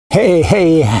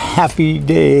Hey, happy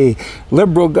day.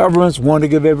 Liberal governments want to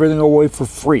give everything away for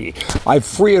free. I have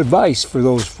free advice for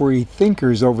those free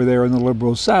thinkers over there on the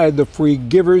liberal side, the free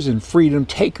givers and freedom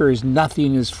takers.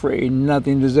 Nothing is free.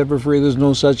 Nothing is ever free. There's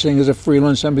no such thing as a free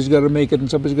lunch. Somebody's got to make it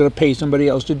and somebody's got to pay somebody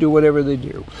else to do whatever they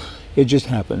do. It just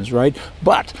happens, right?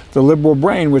 But the liberal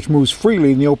brain, which moves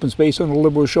freely in the open space on the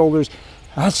liberal shoulders,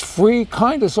 that's free,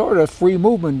 kind of, sort of, free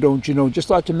movement, don't you know? Just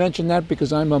thought to mention that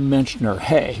because I'm a mentioner.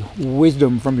 Hey,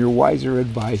 wisdom from your wiser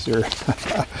advisor.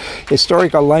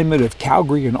 Historic alignment of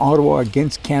Calgary and Ottawa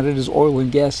against Canada's oil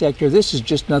and gas sector. This is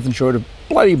just nothing short of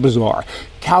bloody bizarre.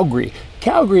 Calgary,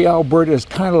 Alberta is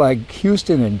kind of like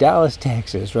Houston and Dallas,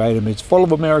 Texas, right? I mean, it's full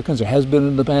of Americans, it has been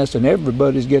in the past, and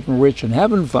everybody's getting rich and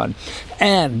having fun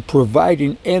and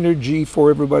providing energy for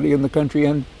everybody in the country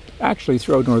and actually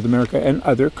throughout North America and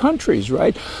other countries,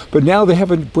 right? But now they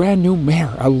have a brand new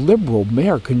mayor, a liberal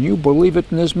mayor. Can you believe it?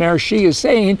 And this mayor, she is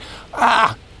saying,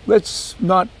 let's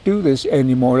not do this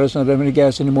anymore. Let's not have any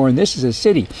gas anymore. And this is a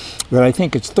city that I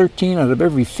think it's 13 out of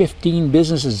every 15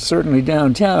 businesses, certainly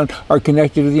downtown, are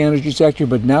connected to the energy sector.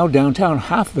 But now downtown,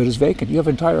 half of it is vacant. You have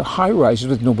entire high-rises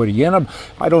with nobody in them.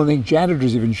 I don't think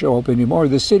janitors even show up anymore.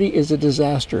 The city is a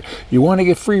disaster. You want to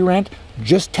get free rent?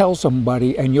 Just tell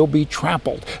somebody and you'll be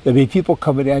trampled. There'll be people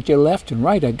coming at you left and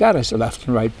right. I gotta say left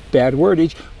and right, bad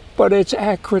wordage, but it's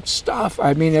accurate stuff.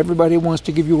 I mean, everybody wants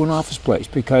to give you an office place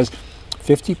because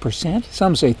 50%,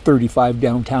 some say 35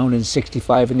 downtown and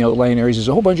 65 in the outlying areas. There's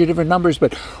a whole bunch of different numbers,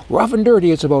 but rough and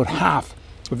dirty, it's about half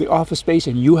of the office space.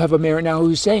 And you have a mayor now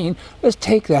who's saying, let's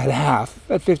take that half,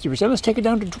 that 50%, let's take it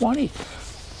down to 20.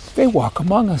 They walk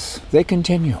among us. They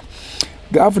continue.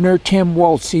 Governor Tim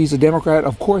Walz, he's a Democrat.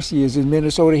 Of course he is in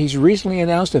Minnesota. He's recently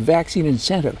announced a vaccine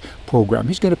incentive program.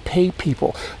 He's going to pay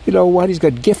people. You know what? He's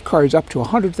got gift cards up to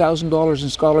 $100,000 in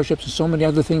scholarships and so many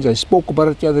other things. I spoke about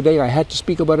it the other day. I had to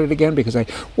speak about it again because I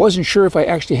wasn't sure if I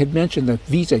actually had mentioned the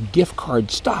Visa gift card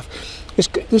stuff.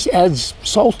 This adds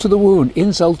salt to the wound,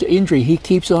 insult to injury. He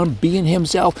keeps on being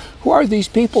himself. Who are these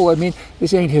people? I mean,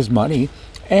 this ain't his money.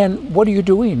 And what are you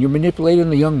doing? You're manipulating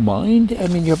the young mind? I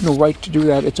mean, you have no right to do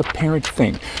that. It's a parent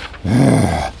thing.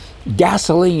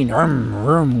 Gasoline,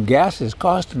 gas is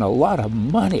costing a lot of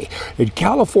money. In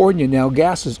California now,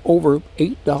 gas is over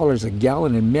 $8 a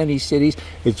gallon in many cities.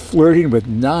 It's flirting with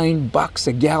 $9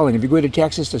 a gallon. If you go to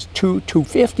Texas, it's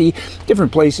 $2.50.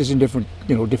 Different places in different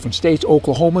states.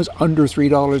 Oklahoma's under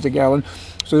 $3 a gallon.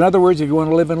 So in other words, if you want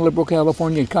to live in liberal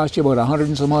California, it costs you about $100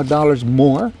 and some odd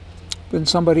more than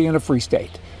somebody in a free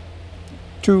state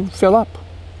to fill up.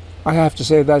 I have to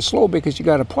say that slow because you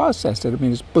got to process it. I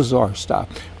mean, it's bizarre stuff.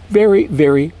 Very,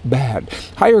 very bad.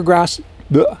 Higher gas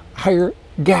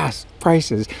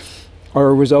prices are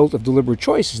a result of deliberate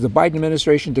choices. The Biden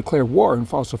administration declared war on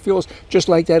fossil fuels, just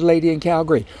like that lady in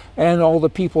Calgary. And all the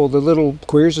people, the little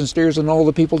queers and steers and all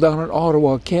the people down in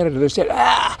Ottawa, Canada, they said,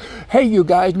 hey, you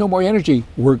guys, no more energy.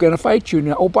 We're going to fight you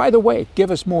now. Oh, by the way,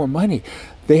 give us more money.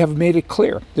 They have made it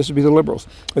clear, this would be the Liberals,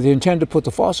 that they intend to put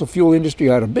the fossil fuel industry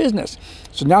out of business.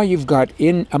 So now you've got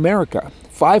in America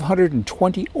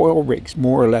 520 oil rigs,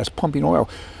 more or less, pumping oil,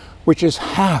 which is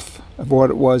half of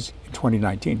what it was in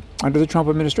 2019. Under the Trump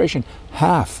administration,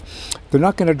 half. They're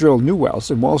not going to drill new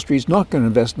wells, and Wall Street's not going to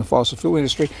invest in the fossil fuel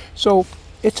industry. So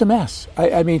it's a mess.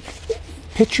 I mean,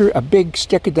 picture a big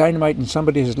stick of dynamite and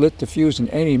somebody has lit the fuse, and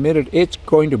any minute it's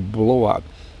going to blow up.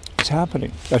 It's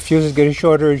happening. That fuse is getting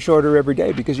shorter and shorter every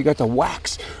day because you got the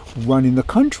wax running the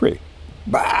country.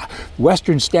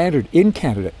 Western Standard in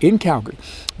Canada, in Calgary,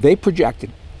 they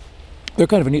projected. They're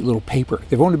kind of a neat little paper.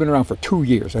 They've only been around for 2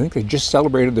 years. I think they just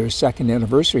celebrated their second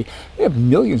anniversary. They have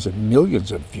millions and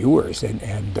millions of viewers and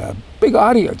big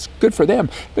audience. Good for them.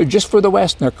 They're just for the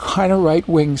West, and they're kind of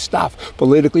right-wing stuff.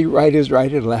 Politically, right is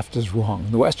right and left is wrong.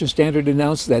 The Western Standard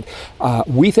announced that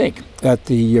we think that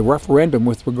the referendum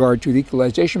with regard to the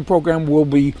equalization program will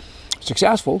be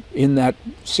successful in that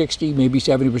 60, maybe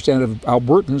 70% of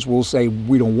Albertans will say,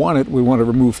 we don't want it, we want to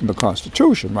remove from the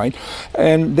Constitution, right?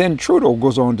 And then Trudeau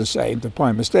goes on to say, the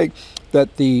prime mistake,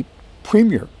 that the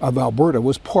Premier of Alberta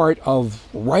was part of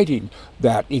writing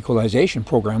that equalization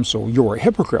program, so you're a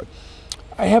hypocrite.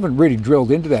 I haven't really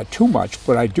drilled into that too much,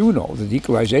 but I do know that the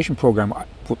equalization program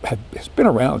has been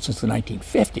around since the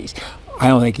 1950s. I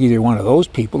don't think either one of those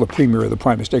people, the Premier or the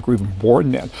Prime Minister, were even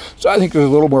born then. So I think there's a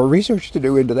little more research to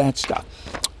do into that stuff.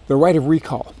 The right of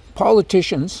recall.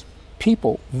 Politicians,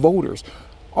 people, voters,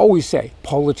 always say,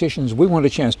 politicians, we want a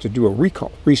chance to do a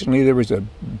recall. Recently there was a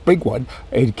big one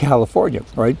in California,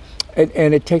 right?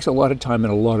 And it takes a lot of time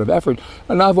and a lot of effort.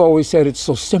 And I've always said it's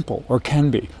so simple, or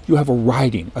can be. You have a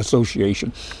riding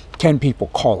association. 10 people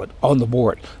call it on the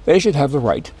board. They should have the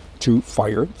right to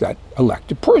fire that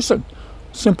elected person.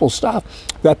 simple stuff.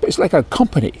 That it's like a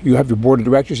company. You have your board of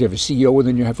directors, you have a CEO, and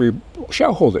then you have your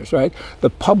shareholders, right? The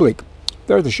public,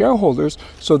 they're the shareholders,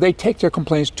 so they take their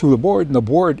complaints to the board, and the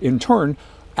board in turn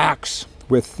acts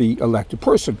with the elected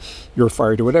person. You're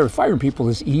fired or whatever. Firing people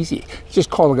is easy. Just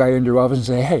call a guy into your office and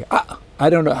say, hey, I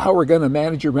don't know how we're going to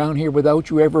manage around here without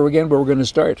you ever again, but we're going to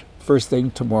start first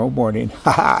thing tomorrow morning.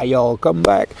 Ha ha, y'all come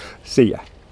back. See ya.